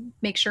starts to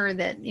make sure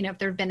that, if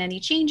there have been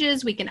any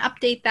changes, we can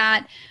update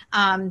that.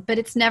 But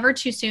it's never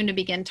too soon to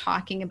begin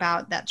talking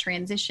about that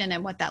transition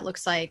and what that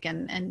looks like,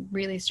 and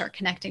really start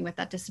connecting with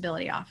that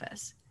disability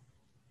office.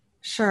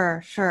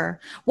 Sure.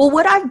 Well,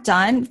 what I've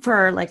done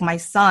for like my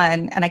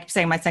son, and I keep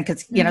saying my son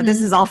because, this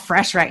is all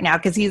fresh right now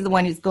because he's the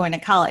one who's going to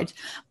college.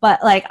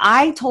 But like,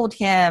 I told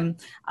him,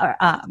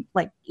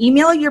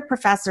 email your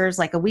professors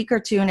like a week or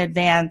two in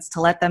advance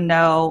to let them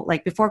know,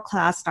 like before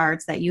class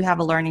starts, that you have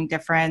a learning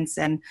difference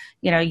and,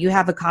 you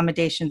have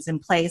accommodations in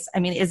place.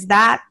 I mean, is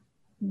that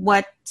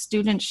what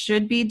students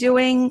should be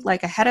doing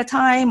like ahead of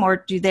time,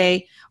 or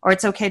or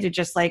it's okay to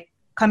just like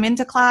come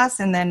into class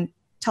and then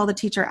tell the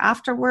teacher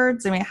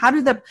afterwards? I mean, how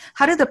do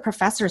the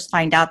professors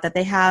find out that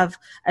they have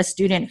a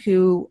student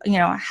who,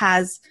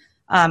 has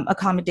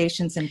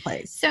accommodations in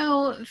place?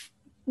 So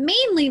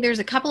mainly there's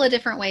a couple of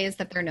different ways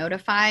that they're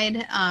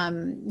notified.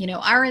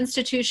 Our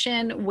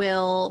institution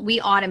we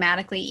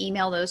automatically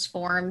email those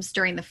forms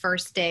during the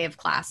first day of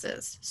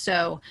classes.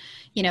 So,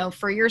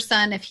 for your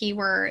son, if he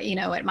were,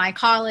 at my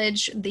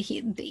college,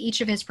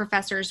 each of his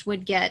professors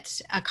would get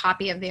a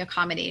copy of the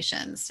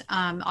accommodations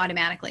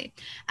automatically.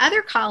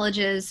 Other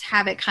colleges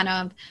have it kind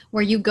of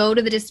where you go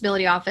to the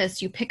disability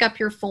office, you pick up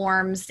your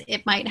forms.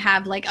 It might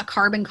have like a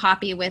carbon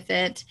copy with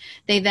it.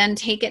 They then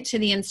take it to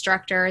the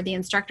instructor. The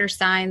instructor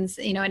signs,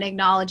 and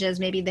acknowledges,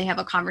 maybe they have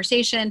a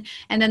conversation,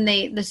 and then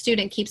the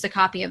student keeps a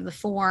copy of the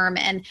form.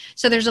 And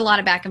so there's a lot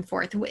of back and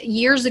forth.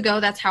 Years ago,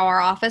 that's how our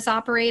office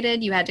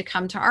operated. You had to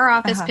come to our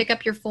office, pick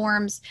up your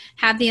forms,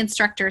 have the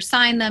instructor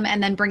sign them,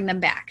 and then bring them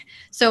back.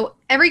 So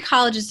every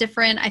college is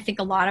different. I think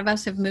a lot of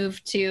us have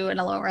moved to an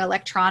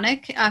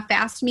electronic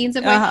fast means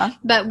of way,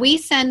 but we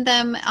send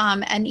them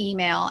an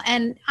email.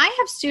 And I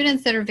have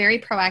students that are very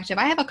proactive.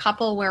 I have a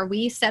couple where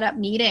we set up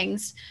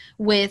meetings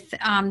with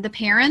the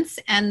parents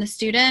and the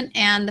student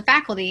and the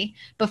faculty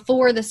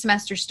before the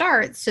semester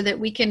starts, so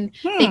that they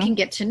can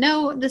get to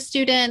know the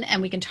student,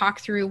 and we can talk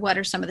through what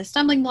are some of the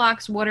stumbling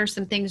blocks, what are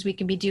some things we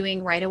can be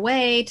doing right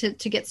away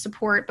to get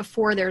support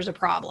before there's a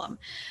problem.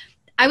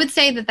 I would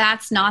say that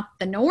that's not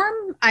the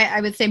norm.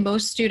 I would say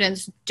most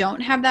students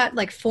don't have that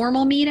like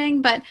formal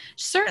meeting, but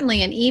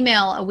certainly an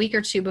email a week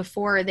or two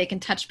before, they can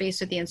touch base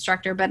with the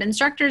instructor. But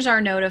instructors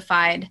are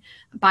notified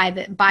by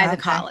the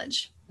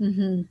college.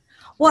 Mm-hmm.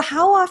 Well,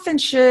 how often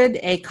should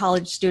a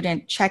college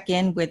student check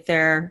in with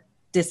their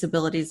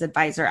disabilities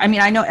advisor? I mean,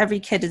 I know every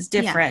kid is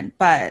different,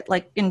 but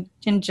like in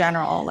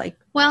general, like.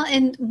 Well,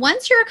 and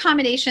once your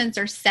accommodations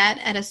are set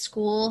at a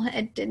school,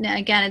 it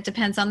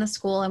depends on the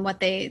school and what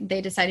they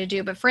decide to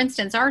do. But for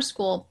instance, our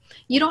school,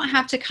 you don't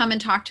have to come and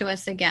talk to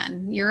us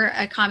again. Your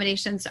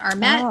accommodations are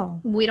met.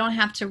 Oh. We don't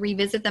have to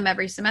revisit them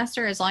every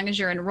semester. As long as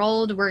you're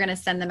enrolled, we're going to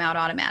send them out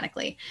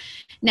automatically.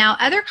 Now,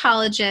 other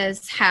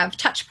colleges have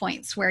touch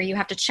points where you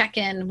have to check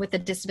in with the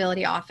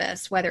disability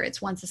office, whether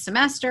it's once a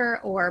semester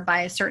or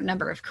by a certain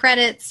number of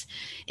credits.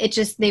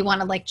 They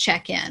want to like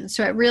check in.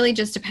 So it really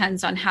just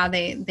depends on how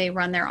they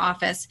run their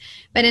office.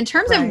 But in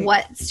terms of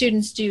what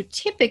students do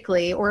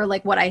typically, or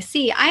like what I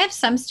see, I have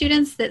some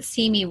students that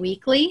see me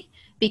weekly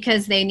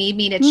because they need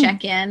me to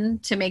check in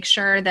to make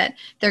sure that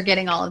they're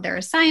getting all of their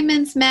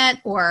assignments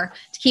met, or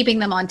keeping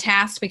them on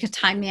task because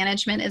time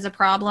management is a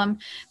problem.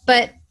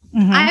 But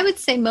I would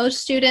say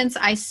most students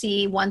I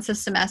see once a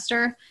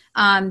semester,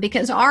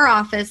 because our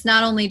office,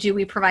 not only do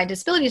we provide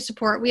disability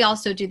support, we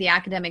also do the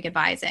academic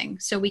advising.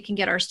 So we can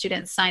get our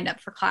students signed up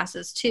for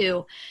classes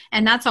too.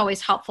 And that's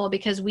always helpful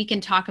because we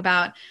can talk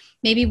about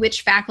maybe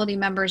which faculty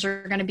members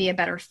are going to be a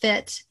better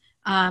fit,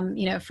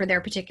 for their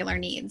particular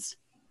needs.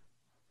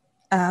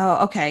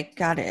 Oh, okay.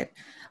 Got it.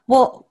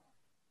 Well,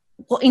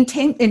 in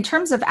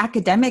terms of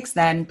academics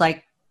then,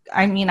 like,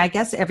 I mean, I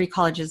guess every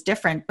college is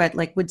different, but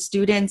like, would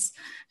students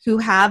who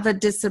have a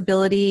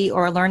disability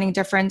or a learning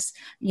difference,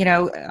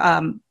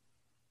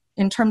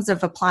 in terms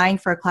of applying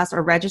for a class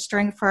or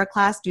registering for a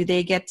class, do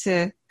they get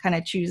to kind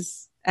of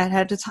choose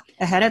ahead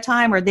of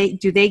time, or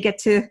do they get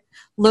to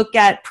look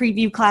at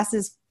preview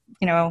classes,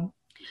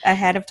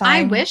 ahead of time?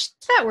 I wish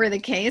that were the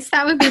case.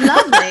 That would be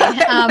lovely.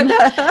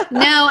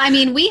 No, I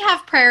mean, we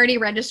have priority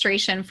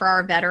registration for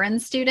our veteran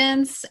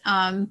students,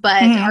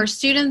 but our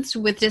students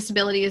with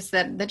disabilities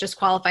that just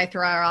qualify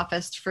through our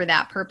office for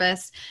that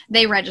purpose,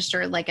 they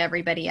register like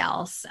everybody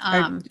else.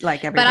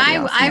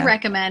 I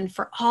recommend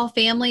for all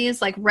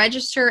families, like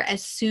register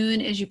as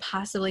soon as you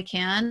possibly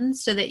can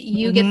so that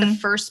you get the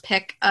first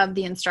pick of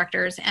the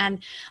instructors.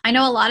 And I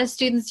know a lot of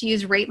students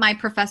use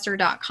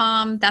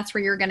ratemyprofessor.com. That's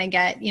where you're going to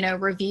get,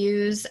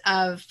 reviews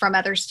from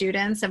other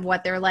students of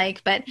what they're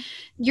like, but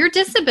your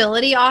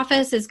disability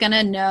office is going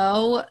to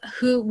know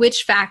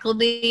which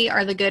faculty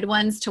are the good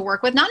ones to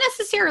work with, not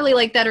necessarily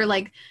like that are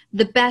like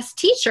the best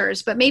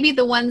teachers, but maybe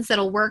the ones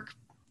that'll work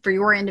for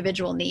your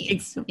individual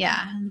needs.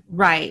 Yeah.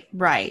 Right.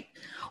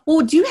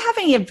 Well, do you have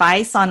any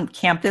advice on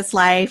campus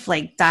life,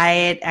 like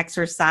diet,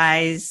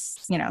 exercise,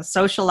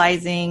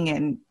 socializing,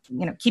 and,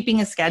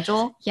 keeping a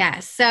schedule? Yeah.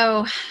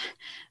 So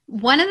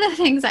one of the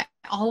things I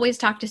always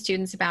talk to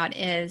students about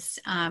is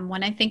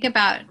when I think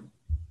about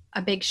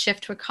a big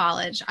shift with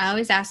college, I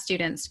always ask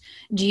students,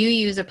 do you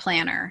use a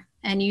planner?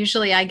 And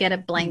usually I get a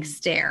blank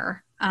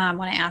stare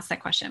when I ask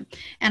that question.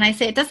 And I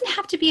say, it doesn't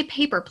have to be a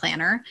paper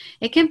planner.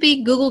 It can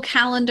be Google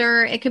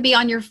Calendar. It could be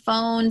on your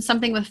phone,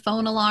 something with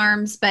phone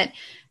alarms, but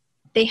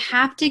they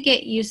have to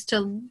get used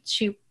to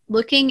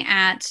looking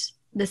at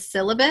the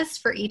syllabus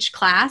for each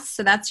class.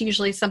 So that's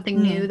usually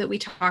something new that we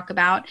talk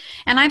about.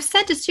 And I've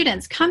said to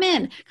students, come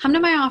to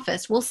my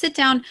office. We'll sit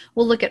down.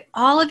 We'll look at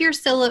all of your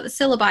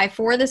syllabi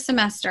for the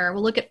semester.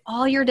 We'll look at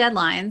all your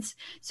deadlines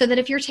so that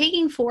if you're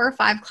taking 4 or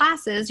 5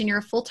 classes and you're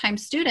a full-time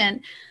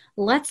student,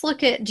 let's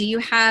look at, do you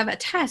have a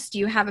test? Do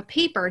you have a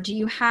paper? Do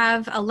you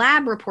have a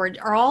lab report?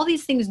 Are all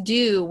these things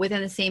due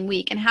within the same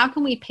week? And how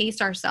can we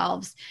pace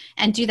ourselves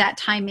and do that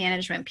time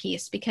management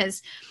piece?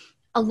 Because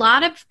a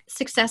lot of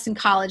success in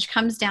college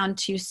comes down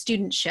to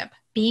studentship,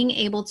 being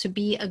able to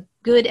be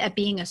good at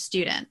being a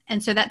student.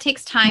 And so that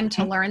takes time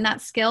to learn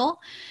that skill.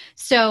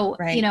 So,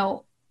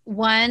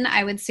 one,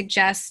 I would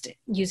suggest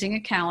using a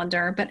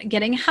calendar, but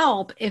getting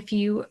help if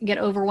you get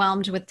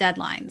overwhelmed with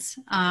deadlines.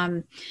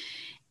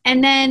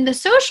 And then the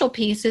social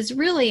piece is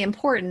really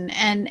important.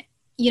 And,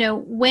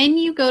 when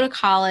you go to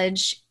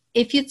college,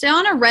 if it's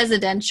on a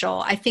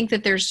residential, I think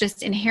that there's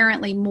just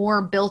inherently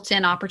more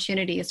built-in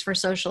opportunities for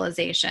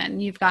socialization.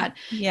 You've got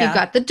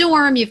the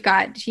dorm, you've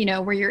got,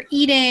 where you're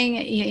eating,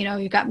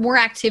 you've got more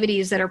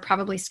activities that are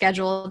probably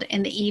scheduled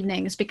in the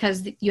evenings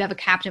because you have a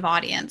captive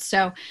audience.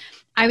 So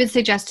I would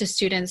suggest to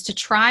students to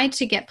try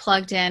to get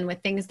plugged in with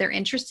things they're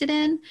interested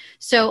in.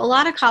 So a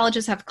lot of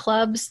colleges have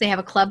clubs. They have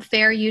a club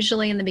fair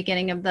usually in the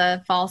beginning of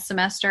the fall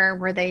semester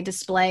where they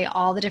display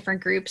all the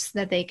different groups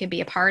that they could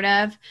be a part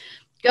of.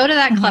 Go to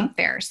that club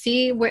fair,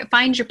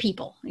 find your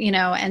people,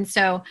 and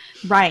so,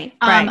 right.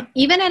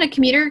 Even at a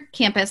commuter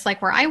campus,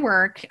 like where I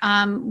work,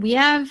 we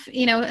have,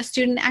 a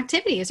student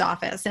activities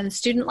office and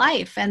student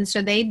life. And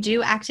so they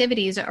do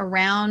activities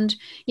around,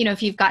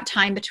 if you've got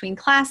time between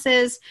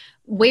classes,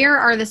 where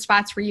are the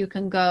spots where you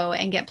can go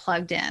and get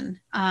plugged in?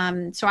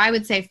 So I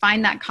would say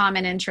find that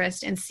common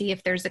interest and see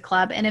if there's a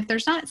club. And if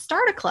there's not,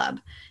 start a club.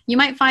 You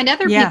might find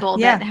other people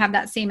that have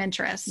that same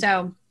interest.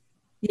 So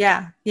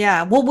yeah.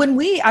 Well,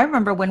 I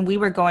remember when we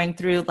were going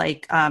through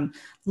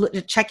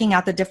checking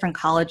out the different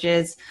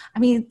colleges,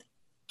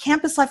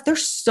 campus life,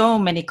 there's so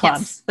many clubs.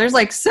 Yes. There's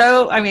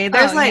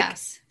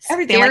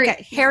everything, like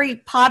a Harry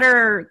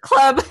Potter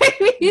club.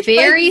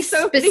 Very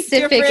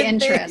specific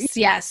interests.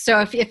 Yes.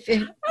 So if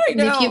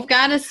you've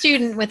got a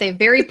student with a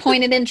very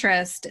pointed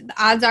interest, the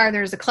odds are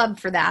there's a club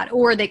for that,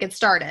 or they could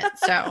start it.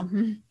 So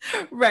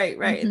right.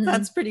 Mm-hmm.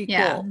 That's pretty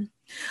cool.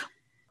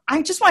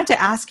 I just wanted to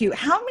ask you,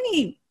 how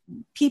many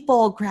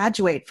people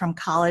graduate from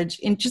college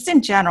in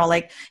general?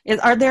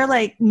 Are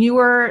there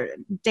newer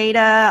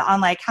data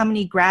on how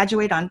many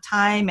graduate on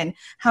time and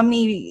how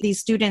many of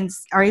these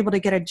students are able to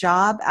get a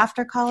job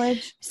after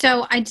college?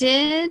 So I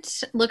did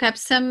look up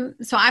so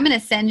I'm going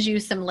to send you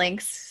some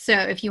links. So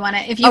if you want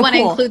to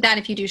include that,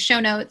 if you do show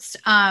notes.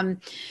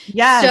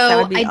 Yes, so that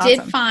would be awesome.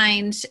 Did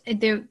find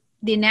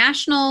the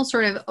national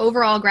sort of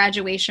overall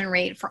graduation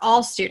rate for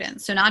all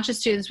students, so not just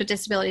students with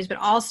disabilities, but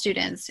all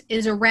students,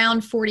 is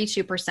around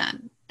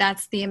 42%.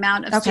 That's the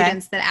amount of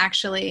students that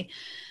actually,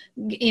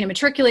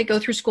 matriculate, go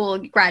through school,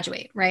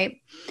 graduate, right?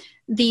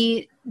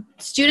 The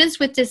students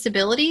with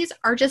disabilities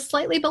are just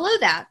slightly below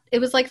that. It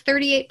was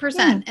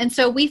 38%. And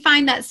so we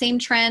find that same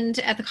trend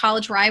at the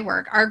college where I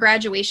work. Our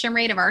graduation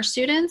rate of our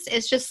students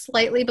is just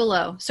slightly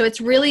below. So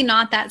it's really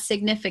not that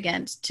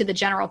significant to the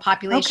general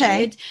population.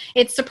 Okay.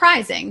 It's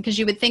surprising because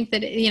you would think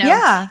that,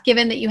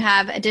 given that you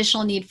have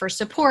additional need for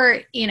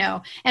support,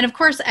 and of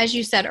course, as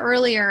you said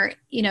earlier,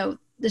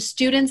 the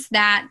students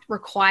that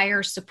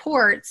require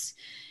supports,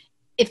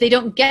 if they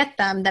don't get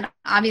them, then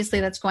obviously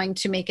that's going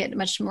to make it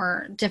much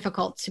more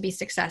difficult to be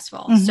successful.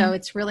 Mm-hmm. So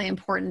it's really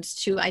important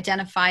to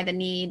identify the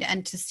need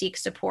and to seek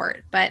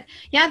support. But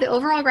the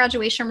overall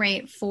graduation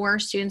rate for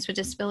students with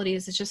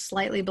disabilities is just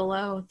slightly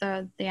below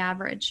the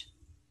average.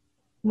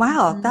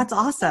 Wow, that's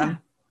awesome.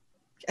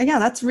 Yeah,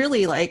 that's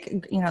really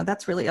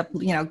that's really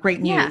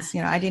great news.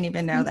 I didn't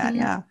even know that.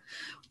 Yeah.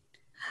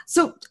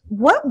 So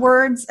what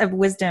words of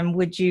wisdom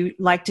would you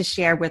like to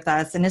share with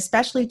us, and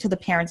especially to the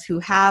parents who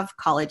have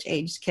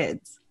college-aged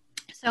kids?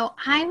 So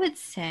I would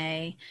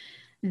say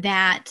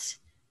that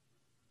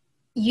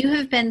you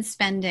have been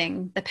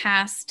spending the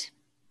past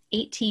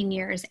 18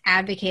 years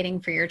advocating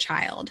for your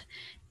child.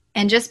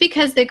 And just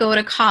because they go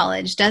to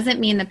college doesn't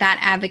mean that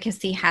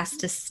advocacy has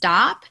to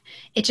stop.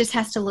 It just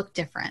has to look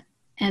different.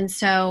 And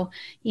so,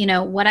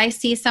 what I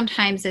see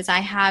sometimes is I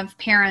have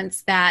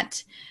parents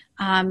that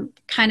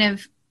kind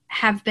of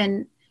have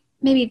been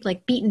maybe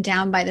beaten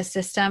down by the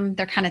system.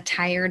 They're kind of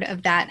tired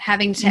of that,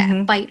 having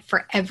to fight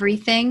for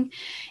everything.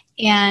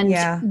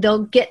 And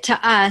they'll get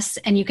to us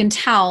and you can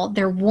tell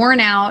they're worn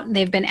out.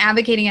 They've been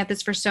advocating at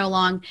this for so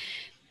long.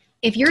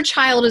 If your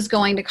child is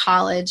going to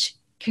college,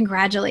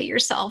 congratulate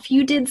yourself.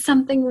 You did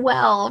something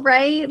well,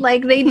 right?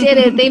 They did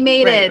it. They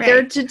made it. Right.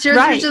 They're to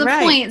the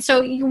point.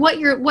 So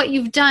what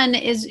you've done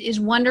is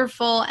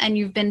wonderful and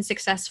you've been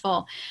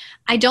successful.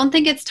 I don't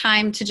think it's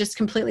time to just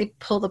completely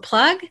pull the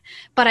plug,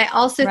 but I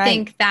also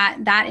think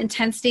that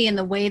intensity and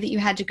the way that you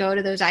had to go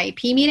to those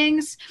IEP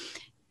meetings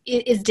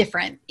is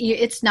different.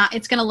 It's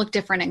going to look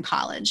different in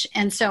college.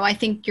 And so I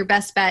think your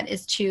best bet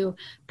is to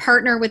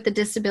partner with the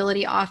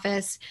disability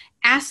office,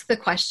 ask the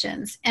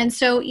questions. And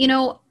so,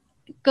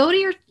 go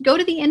to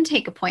the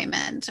intake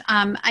appointment.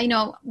 I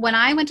know when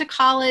I went to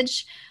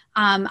college,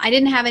 I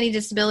didn't have any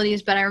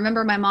disabilities, but I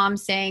remember my mom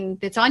saying,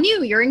 "It's on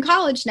you. You're in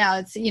college now."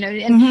 It's, and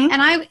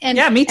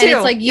yeah, me too. And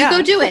it's like, you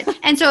go do it.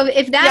 And so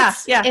if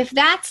that's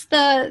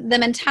the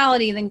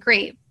mentality, then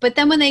great. But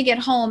then when they get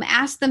home,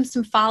 ask them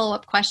some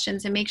follow-up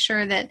questions and make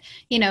sure that,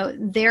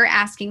 they're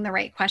asking the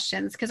right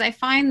questions. Because I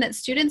find that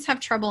students have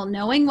trouble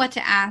knowing what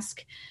to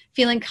ask,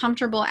 feeling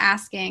comfortable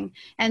asking.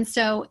 And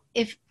so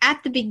if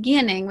at the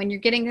beginning, when you're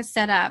getting this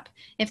set up,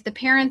 if the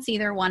parents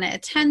either want to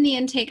attend the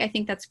intake, I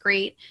think that's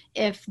great.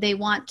 If they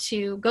want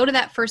to go to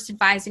that first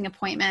advising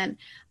appointment,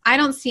 I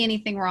don't see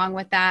anything wrong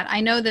with that.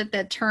 I know that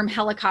the term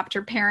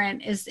helicopter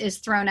parent is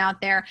thrown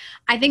out there.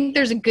 I think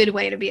there's a good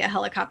way to be a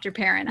helicopter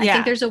parent. I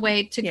think there's a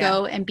way to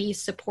go and be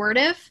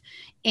supportive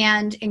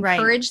and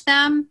encourage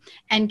them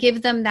and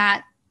give them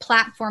that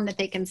platform that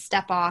they can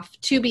step off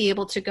to be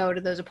able to go to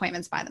those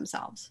appointments by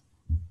themselves.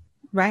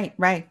 Right.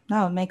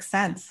 No, it makes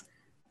sense.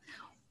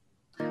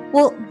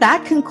 Well,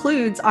 that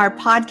concludes our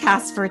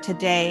podcast for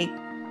today.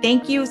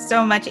 Thank you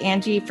so much,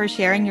 Angie, for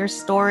sharing your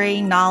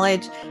story,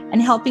 knowledge,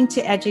 and helping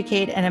to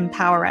educate and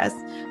empower us.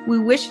 We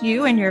wish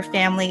you and your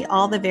family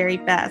all the very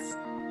best.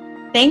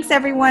 Thanks,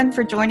 everyone,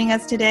 for joining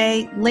us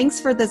today. Links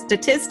for the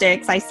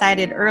statistics I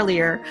cited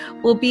earlier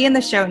will be in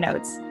the show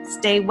notes.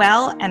 Stay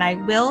well, and I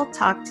will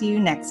talk to you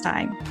next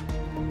time.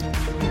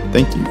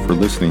 Thank you for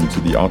listening to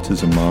the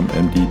Autism Mom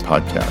MD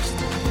podcast.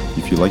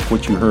 If you like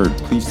what you heard,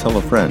 please tell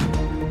a friend,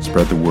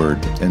 spread the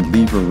word, and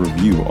leave a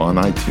review on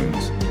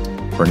iTunes.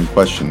 For any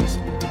questions,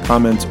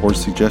 comments, or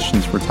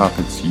suggestions for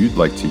topics you'd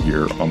like to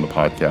hear on the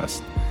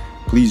podcast,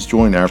 please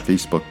join our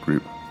Facebook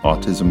group,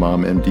 Autism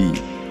Mom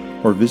MD,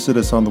 or visit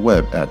us on the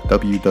web at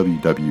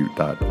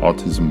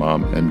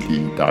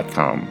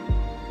www.autismmommd.com.